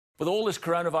With all this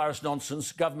coronavirus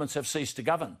nonsense, governments have ceased to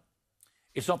govern.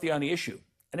 It's not the only issue.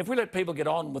 And if we let people get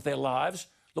on with their lives,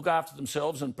 look after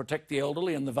themselves and protect the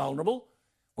elderly and the vulnerable,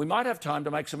 we might have time to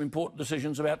make some important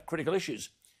decisions about critical issues.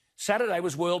 Saturday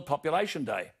was World Population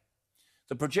Day.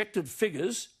 The projected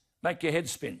figures make your head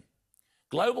spin.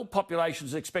 Global population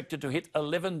is expected to hit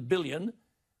 11 billion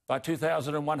by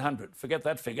 2100. Forget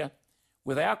that figure.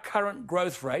 With our current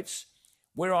growth rates,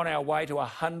 we're on our way to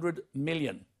 100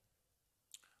 million.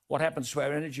 What happens to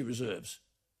our energy reserves?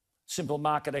 Simple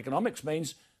market economics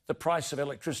means the price of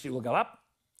electricity will go up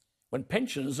when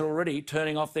pensioners are already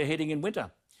turning off their heating in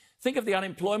winter. Think of the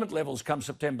unemployment levels come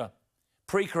September.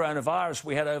 Pre-coronavirus,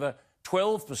 we had over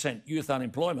 12% youth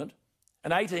unemployment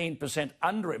and 18%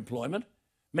 underemployment.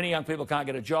 Many young people can't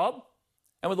get a job.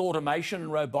 And with automation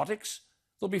and robotics,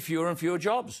 there'll be fewer and fewer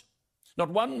jobs. Not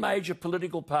one major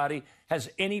political party has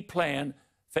any plan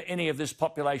for any of this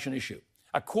population issue.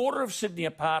 A quarter of Sydney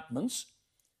apartments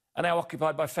are now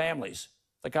occupied by families.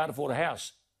 They can't afford a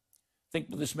house. Think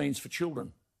what this means for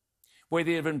children. Whether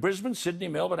you live in Brisbane, Sydney,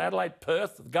 Melbourne, Adelaide,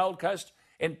 Perth, the Gold Coast,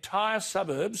 entire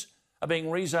suburbs are being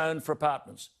rezoned for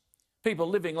apartments. People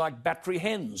living like battery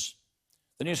hens.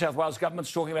 The New South Wales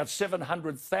government's talking about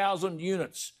 700,000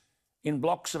 units in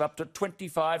blocks of up to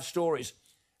 25 stories.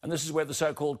 And this is where the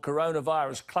so-called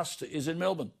coronavirus cluster is in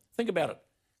Melbourne. Think about it.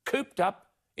 Cooped up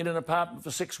in an apartment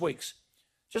for 6 weeks.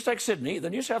 Just like Sydney, the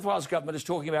New South Wales government is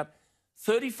talking about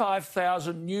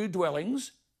 35,000 new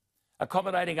dwellings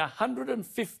accommodating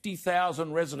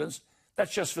 150,000 residents.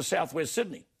 That's just for southwest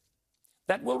Sydney.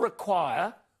 That will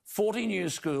require 40 new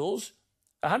schools,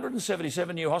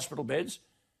 177 new hospital beds,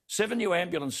 7 new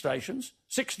ambulance stations,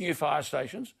 6 new fire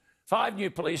stations, 5 new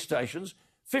police stations,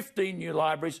 15 new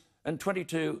libraries and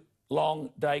 22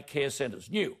 long-day care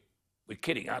centres. New. We're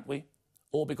kidding, aren't we?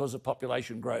 All because of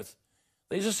population growth.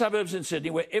 These are suburbs in Sydney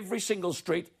where every single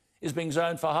street is being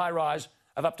zoned for high-rise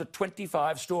of up to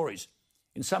 25 stories.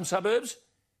 In some suburbs,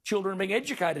 children are being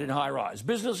educated in high-rise.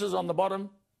 Businesses on the bottom,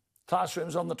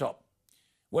 classrooms on the top.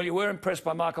 Well, you were impressed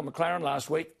by Michael McLaren last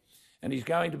week, and he's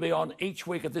going to be on each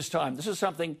week at this time. This is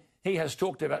something he has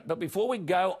talked about. But before we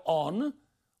go on,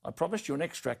 I promised you an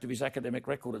extract of his academic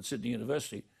record at Sydney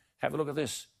University. Have a look at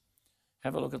this.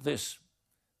 Have a look at this.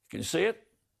 Can you see it?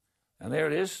 And there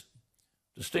it is.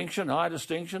 Distinction, high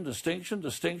distinction, distinction,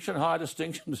 distinction, high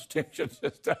distinction, distinction.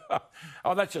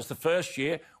 Oh, that's just the first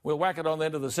year. We'll whack it on the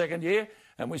end of the second year,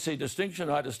 and we see distinction,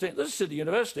 high distinction. This is Sydney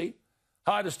University.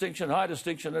 High distinction, high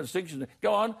distinction, distinction.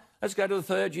 Go on. Let's go to the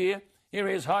third year. Here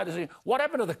he is, high distinction. What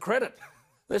happened to the credit?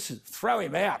 Throw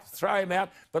him out. Throw him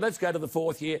out. But let's go to the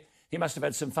fourth year. He must have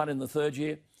had some fun in the third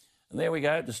year. And there we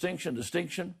go. Distinction,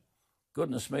 distinction.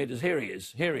 Goodness me. Here he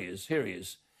is. Here he is. Here he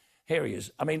is. Here he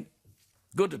is. I mean,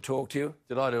 good to talk to you.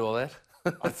 Did I do all that?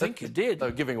 I think you did. They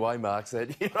were giving away marks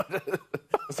that year.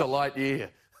 It's a light year.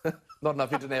 Not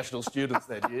enough international students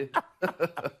that year.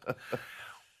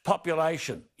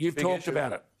 Population. You've talked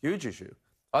about it. Huge issue.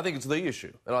 I think it's the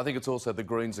issue. And I think it's also the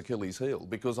Greens' Achilles heel.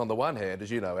 Because on the one hand,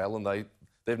 as you know, Alan,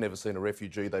 they've never seen a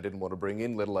refugee they didn't want to bring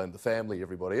in, let alone the family,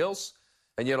 everybody else.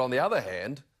 And yet on the other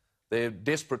hand, they're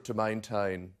desperate to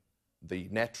maintain the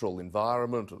natural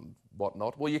environment and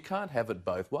whatnot. Well, you can't have it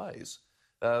both ways.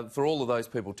 For all of those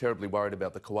people terribly worried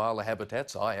about the koala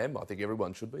habitats, I am. I think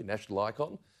everyone should be, national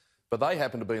icon. But they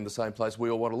happen to be in the same place we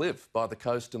all want to live, by the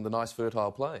coast and the nice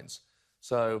fertile plains.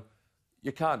 So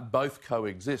you can't both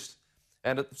coexist.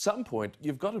 And at some point,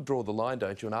 you've got to draw the line,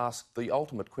 don't you, and ask the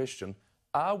ultimate question,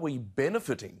 are we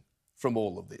benefiting from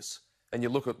all of this? And you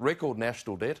look at record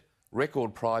national debt,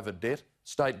 record private debt,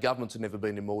 state governments have never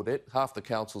been in more debt, half the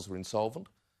councils are insolvent.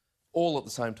 All at the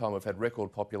same time we've had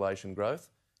record population growth.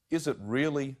 Is it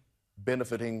really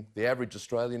benefiting the average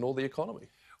Australian or the economy?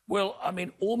 Well, I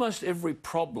mean, almost every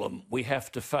problem we have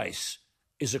to face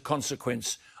is a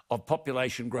consequence of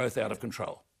population growth out of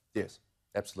control. Yes,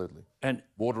 absolutely. And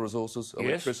water resources,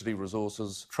 electricity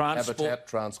resources, habitat,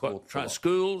 transport.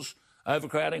 Schools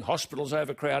overcrowding, hospitals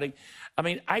overcrowding. I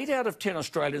mean, 8 out of 10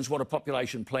 Australians want a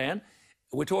population plan.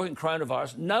 We're talking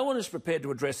coronavirus. No one is prepared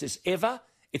to address this ever.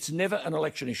 It's never an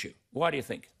election issue. Why do you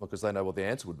think? Well, because they know what the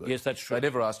answer would be. Yes, that's true. They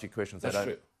never ask you questions. They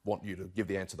don't want you to give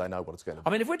the answer. They know what it's going to be.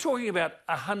 I mean, if we're talking about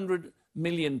 100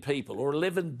 million people or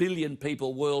 11 billion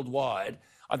people worldwide,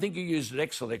 I think you used an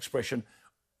excellent expression.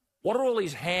 What are all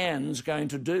these hands going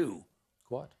to do?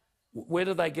 Quite. Where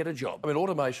do they get a job? I mean,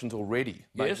 automation's already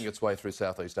making its way through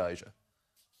Southeast Asia.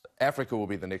 Africa will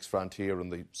be the next frontier in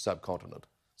the subcontinent.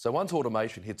 So once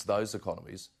automation hits those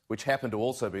economies, which happen to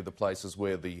also be the places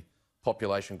where the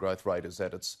population growth rate is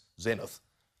at its zenith,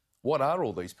 what are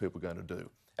all these people going to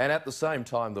do? And at the same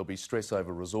time, there'll be stress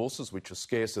over resources, which are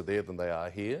scarcer there than they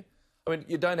are here. I mean,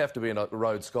 you don't have to be a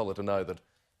Rhodes Scholar to know that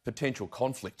potential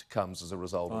conflict comes as a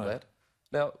result of that.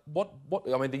 Now,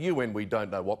 I mean, the UN, we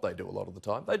don't know what they do a lot of the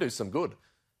time. They do some good.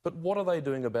 But what are they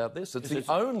doing about this? It's the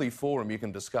only forum you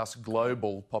can discuss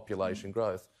global population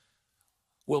growth.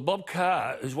 Well, Bob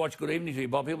Carr, who's watched, good evening to you,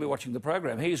 Bob, he'll be watching the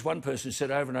program. He's one person who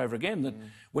said over and over again that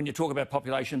when you talk about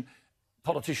population,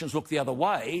 politicians look the other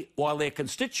way while their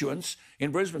constituents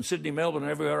in Brisbane, Sydney, Melbourne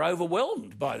and everywhere are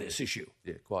overwhelmed by this issue.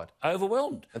 Yeah, quite.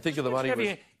 Overwhelmed. And think of the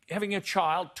money... Having a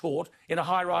child taught in a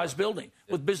high-rise building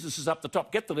with businesses up the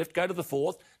top. Get the lift, go to the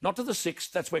 4th, not to the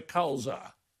 6th. That's where Coles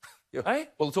are. Yeah. Eh?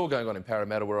 Well, it's all going on in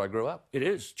Parramatta where I grew up. It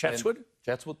is. Chatswood.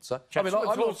 Chatswood. So, Chatswood,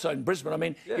 I mean, also in Brisbane. I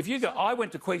mean, if you go... I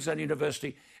went to Queensland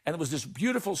University and there was this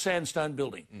beautiful sandstone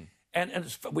building.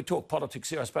 And we talk politics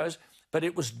here, I suppose, but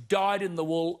it was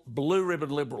dyed-in-the-wool, blue-ribbon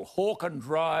Liberal. Hawken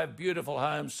Drive, beautiful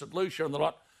homes, St Lucia and the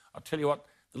lot. I'll tell you what,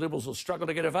 the Liberals will struggle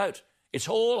to get a vote. It's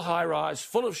all high-rise,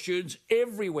 full of students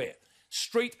everywhere,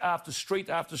 street after street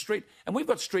after street. And we've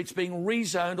got streets being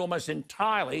rezoned almost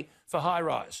entirely for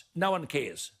high-rise. No one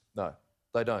cares. No,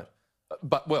 they don't.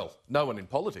 But, well, no one in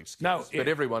politics cares, but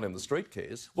everyone in the street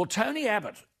cares. Well, Tony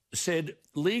Abbott said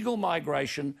legal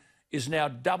migration is now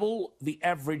double the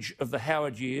average of the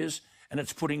Howard years and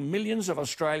it's putting millions of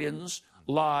Australians'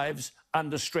 lives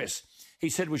under stress. He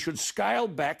said we should scale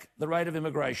back the rate of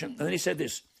immigration. And then he said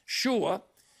this, sure,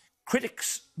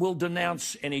 critics will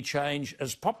denounce any change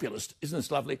as populist. Isn't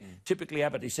this lovely? Typically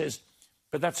Abbott, he says,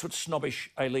 but that's what snobbish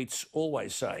elites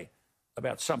always say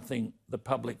about something the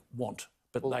public want,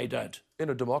 but they don't. In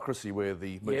a democracy where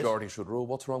the majority should rule,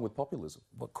 what's wrong with populism?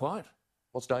 Well, quite.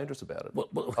 What's dangerous about it?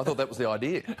 Well, I thought that was the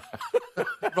idea.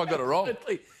 I got it wrong.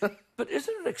 But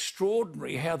isn't it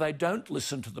extraordinary how they don't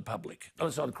listen to the public?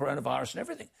 It's on coronavirus and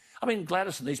everything. I mean,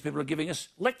 Gladys and these people are giving us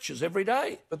lectures every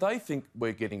day. But they think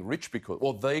we're getting rich because...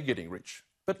 Well, they're getting rich.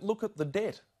 But look at the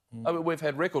debt. I mean, we've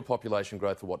had record population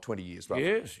growth for, 20 years, roughly?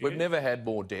 Yes. We've never had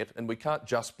more debt, and we can't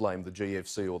just blame the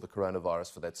GFC or the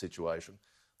coronavirus for that situation.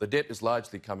 The debt is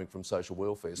largely coming from social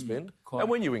welfare spend. And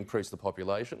when you increase the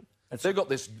population, they've got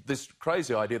this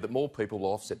crazy idea that more people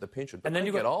will offset the pension. But and then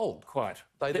you get old. Quite.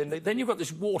 Then you've got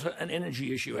this water and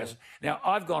energy issue. Yeah. Now,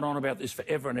 I've gone on about this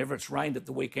forever and ever. It's rained at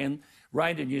the weekend,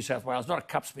 rained in New South Wales. Not a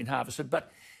cup's been harvested.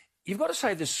 But you've got to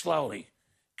say this slowly.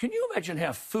 Can you imagine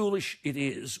how foolish it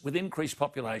is with increased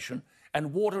population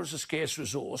and water is a scarce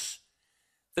resource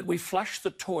that we flush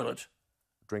the toilet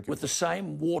with the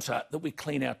same water that we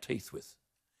clean our teeth with?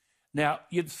 Now,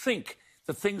 you'd think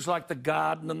that things like the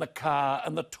garden and the car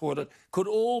and the toilet could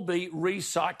all be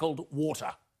recycled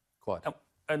water. Quite.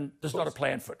 And there's not a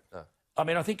plan for it. No. I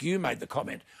mean, I think you made the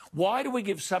comment. Why do we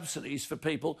give subsidies for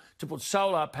people to put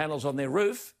solar panels on their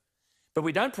roof, but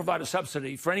we don't provide a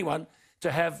subsidy for anyone to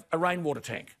have a rainwater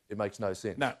tank? It makes no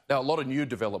sense. No. Now, a lot of new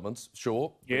developments,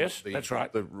 sure. Yes, that's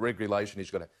right. The regulation is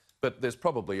going to... But there's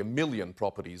probably 1 million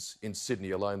properties in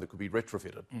Sydney alone that could be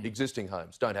retrofitted. Existing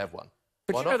homes don't have one.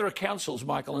 But you know there are councils,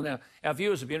 Michael, and our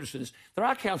viewers would be interested in this. There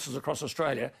are councils across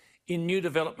Australia in new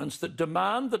developments that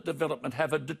demand that development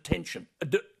have a detention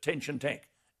tank.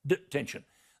 Detention.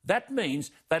 That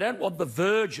means they don't want the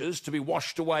verges to be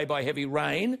washed away by heavy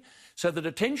rain. So the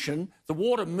detention, the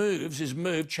water is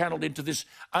moved, channelled into this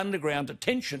underground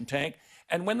detention tank.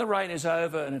 And when the rain is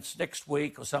over and it's next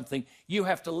week or something, you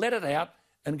have to let it out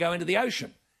and go into the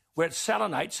ocean, where it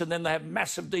salinates, and then they have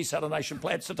massive desalination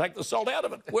plants to take the salt out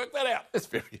of it. Work that out. It's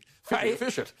very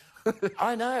efficient.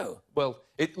 I know. Well,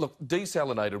 look,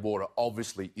 desalinated water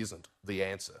obviously isn't the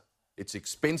answer. It's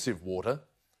expensive water,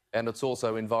 and it's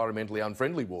also environmentally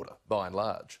unfriendly water, by and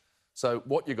large. So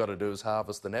what you've got to do is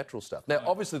harvest the natural stuff. Now,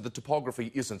 obviously, the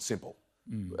topography isn't simple.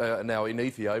 Now, in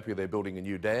Ethiopia, they're building a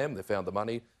new dam. They found the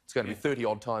money. It's going to be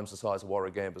 30-odd times the size of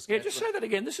Warragamba's. Yeah, just say that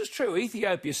again. This is true.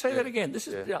 Ethiopia. Say that again. This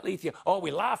is Ethiopia. Oh,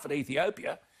 we laugh at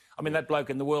Ethiopia. I mean, that bloke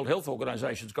in the World Health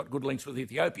Organisation's got good links with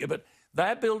Ethiopia, but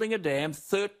they're building a dam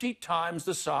 30 times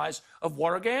the size of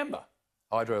Warragamba.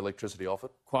 Hydroelectricity off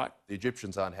it. Quite. The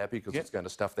Egyptians aren't happy because it's going to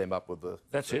stuff them up with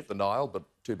the Nile, but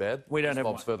too bad. We don't have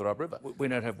one. Further upriver. We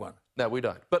don't have one. No, we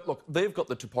don't. But look, they've got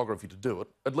the topography to do it.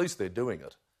 At least they're doing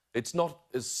it. It's not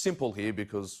as simple here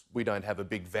because we don't have a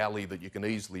big valley that you can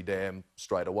easily dam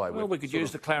straight away. Well, we could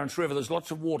use the Clarence River. There's lots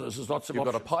of waters. There's lots of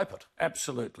options. You've got to pipe it.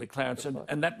 Absolutely, Clarence.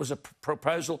 And that was a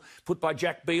proposal put by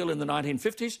Jack Beale in the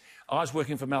 1950s. I was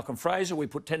working for Malcolm Fraser. We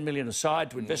put $10 million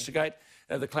aside to investigate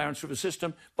the Clarence River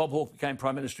system. Bob Hawke became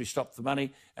Prime Minister. He stopped the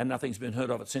money and nothing's been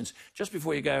heard of it since. Just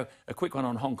before you go, a quick one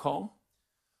on Hong Kong.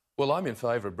 Well, I'm in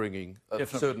favour of bringing a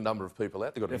certain number of people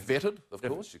out. They've got to be vetted, of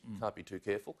course. You can't be too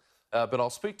careful. But I'll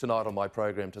speak tonight on my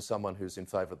program to someone who's in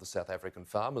favour of the South African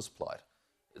farmers' plight.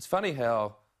 It's funny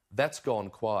how That's gone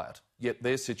quiet, yet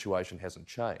their situation hasn't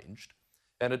changed.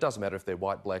 And it doesn't matter if they're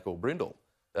white, black or brindle.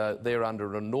 They're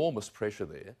under enormous pressure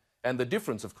there. And the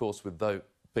difference, of course, with those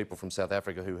people from South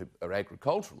Africa who are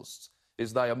agriculturalists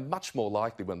is they are much more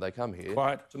likely when they come here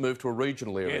to move to a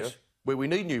regional area where we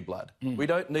need new blood. We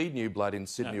don't need new blood in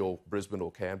Sydney or Brisbane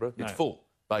or Canberra. It's full,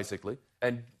 basically.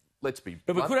 And let's be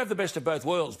But we could have the best of both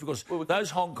worlds because those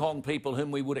Hong Kong people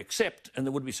whom we would accept, and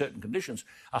there would be certain conditions,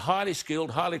 are highly skilled,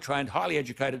 highly trained, highly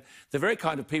educated. The very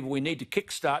kind of people we need to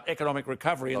kickstart economic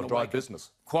recovery in the drive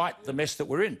business. Quite the mess that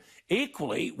we're in.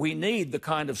 Equally, we need the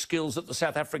kind of skills that the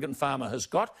South African farmer has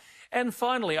got. And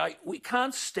finally, we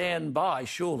can't stand by,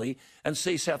 surely, and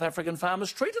see South African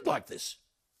farmers treated like this.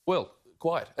 Well,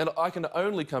 quite. And I can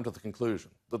only come to the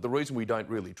conclusion that the reason we don't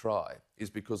really try is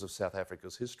because of South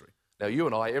Africa's history. Now, you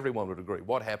and I, everyone would agree,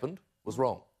 what happened was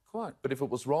wrong. Quite. But if it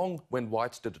was wrong when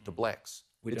whites did it to blacks,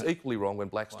 it's equally wrong when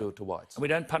blacks do it to whites. And we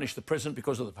don't punish the present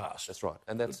because of the past. That's right.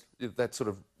 And that sort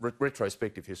of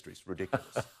retrospective history is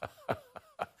ridiculous.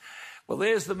 Well,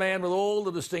 there's the man with all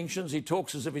the distinctions. He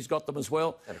talks as if he's got them as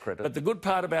well. And a credit. But the good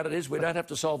part about it is we don't have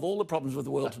to solve all the problems with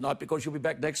the world tonight because you'll be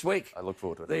back next week. I look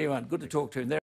forward to it. There you are. Good to talk to you.